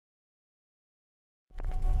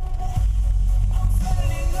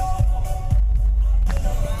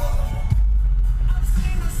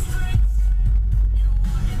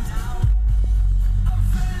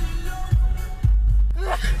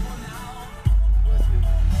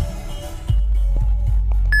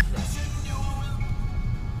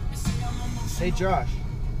Hey Josh,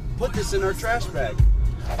 put this in our trash bag.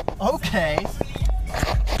 Okay.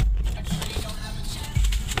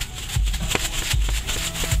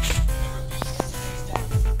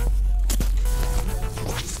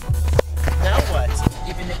 Now what?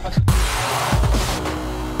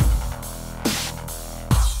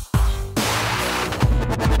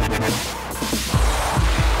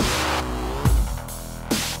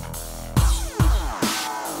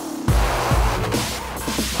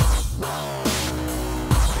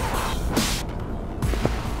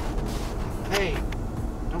 Hey,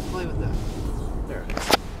 don't play with that. There it is.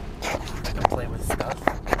 I can play with stuff.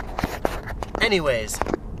 Anyways,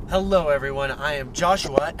 hello everyone. I am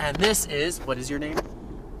Joshua, and this is, what is your name? I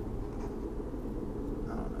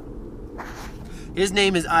don't know. His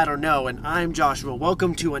name is I Don't Know, and I'm Joshua.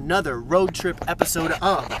 Welcome to another road trip episode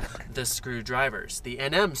of the Screwdrivers, the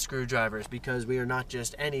NM Screwdrivers, because we are not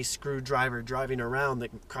just any screwdriver driving around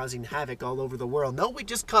that causing havoc all over the world. No, we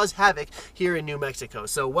just cause havoc here in New Mexico.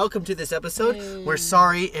 So welcome to this episode. We're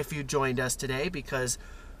sorry if you joined us today, because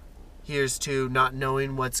here's to not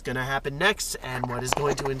knowing what's going to happen next and what is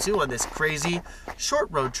going to ensue on this crazy short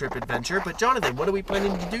road trip adventure. But Jonathan, what are we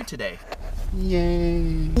planning to do today?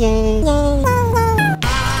 Yay.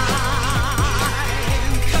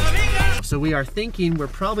 So we are thinking we're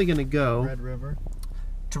probably going to go Red River.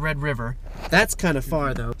 to Red River. That's kind of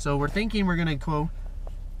far though. So we're thinking we're going to go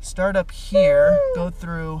start up here, go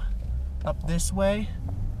through up this way,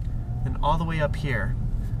 and all the way up here.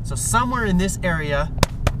 So somewhere in this area,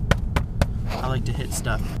 I like to hit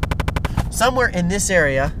stuff. Somewhere in this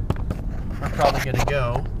area, we're probably going to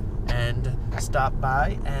go and stop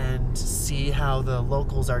by and see how the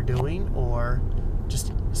locals are doing, or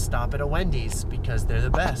just stop at a Wendy's because they're the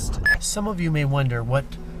best. Some of you may wonder what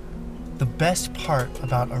the best part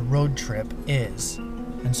about a road trip is.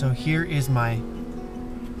 And so here is my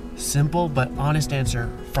simple but honest answer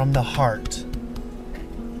from the heart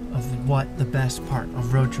of what the best part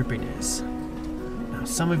of road tripping is. Now,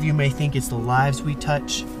 some of you may think it's the lives we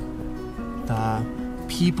touch, the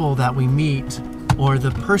people that we meet, or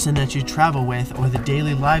the person that you travel with, or the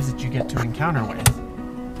daily lives that you get to encounter with.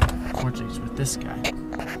 Unfortunately, it's with this guy.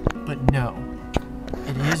 But no,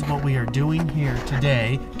 it is what we are doing here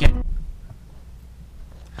today.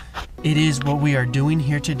 It is what we are doing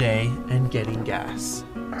here today and getting gas.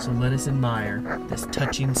 So let us admire this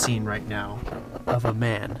touching scene right now of a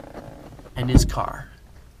man and his car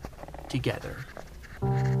together.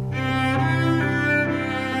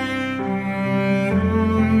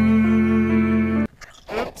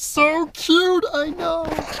 It's so cute, I know.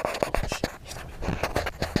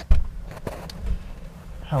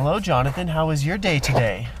 Hello, Jonathan. How was your day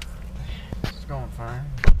today? It's going fine.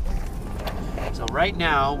 So right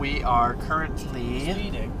now we are currently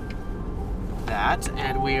Speeding. that,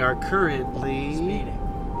 and we are currently Speeding.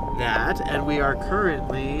 that, and we are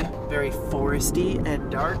currently very foresty and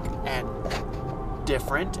dark and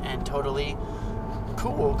different and totally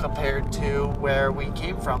cool compared to where we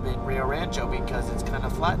came from in Rio Rancho, because it's kind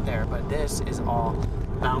of flat there. But this is all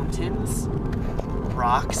mountains,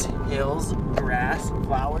 rocks, hills, grass,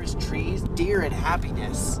 flowers, trees, deer, and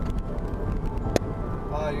happiness.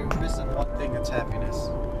 Oh, you're missing one thing that's happiness.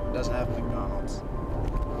 It doesn't have McDonald's.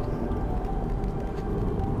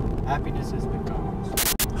 Happiness is McDonald's.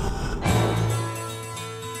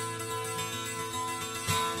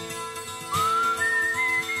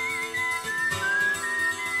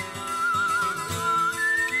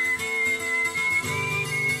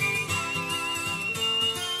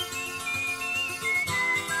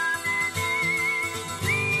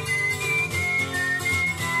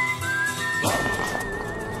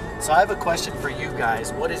 So I have a question for you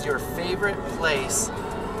guys. What is your favorite place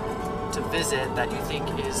to visit that you think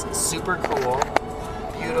is super cool,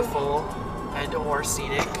 beautiful, and or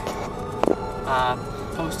scenic?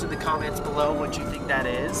 Post in the comments below what you think that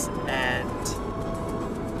is, and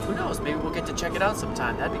who knows, maybe we'll get to check it out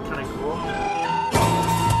sometime. That'd be kind of cool.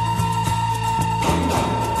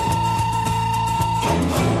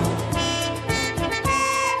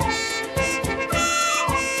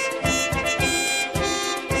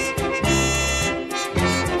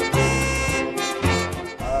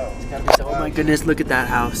 Oh my goodness, look at that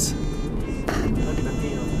house. Look at the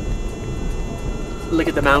field. Look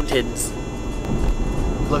at the mountains.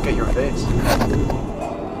 Look at your face.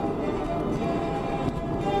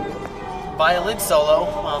 Violin solo,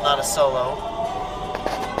 well, not a solo.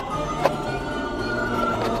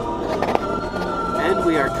 And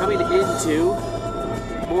we are coming into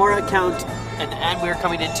Mora County, and we are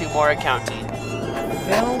coming into Mora County.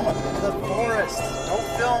 Film the forest. Don't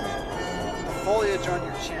film the foliage on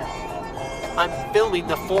your chin. I'm filming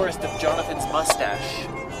the forest of Jonathan's mustache.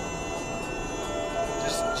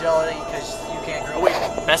 Just jelly because you can't grow. Oh wait,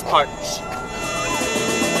 best part.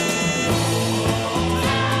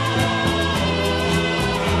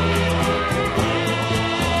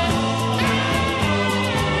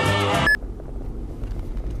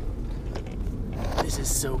 This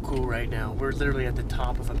is so cool right now. We're literally at the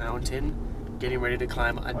top of a mountain, getting ready to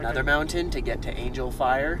climb another mountain to get to Angel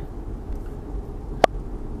Fire.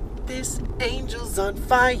 This angel's on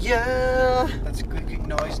fire. That squeaking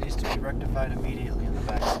noise needs to be rectified immediately in the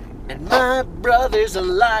backseat. And my brother's a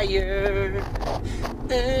liar.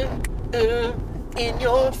 In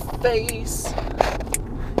your face.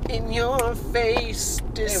 In your face.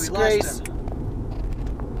 Disgrace. Hey, we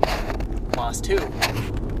lost him. Lost who?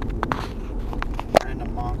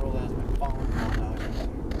 Random mongrel that has been following around out here.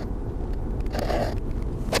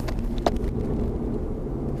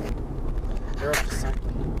 They're up to something.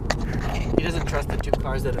 He doesn't trust the two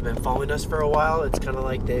cars that have been following us for a while. It's kind of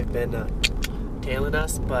like they've been tailing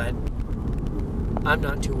us, but I'm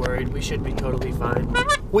not too worried. We should be totally fine.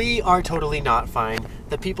 We are totally not fine.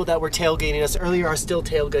 The people that were tailgating us earlier are still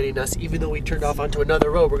tailgating us, even though we turned off onto another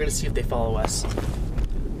road. We're going to see if they follow us.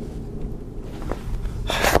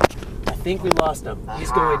 I think we lost him.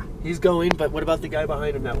 He's going, but what about the guy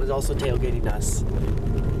behind him that was also tailgating us?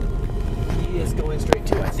 He is going straight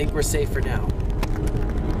too. I think we're safe for now.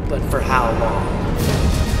 But for how long?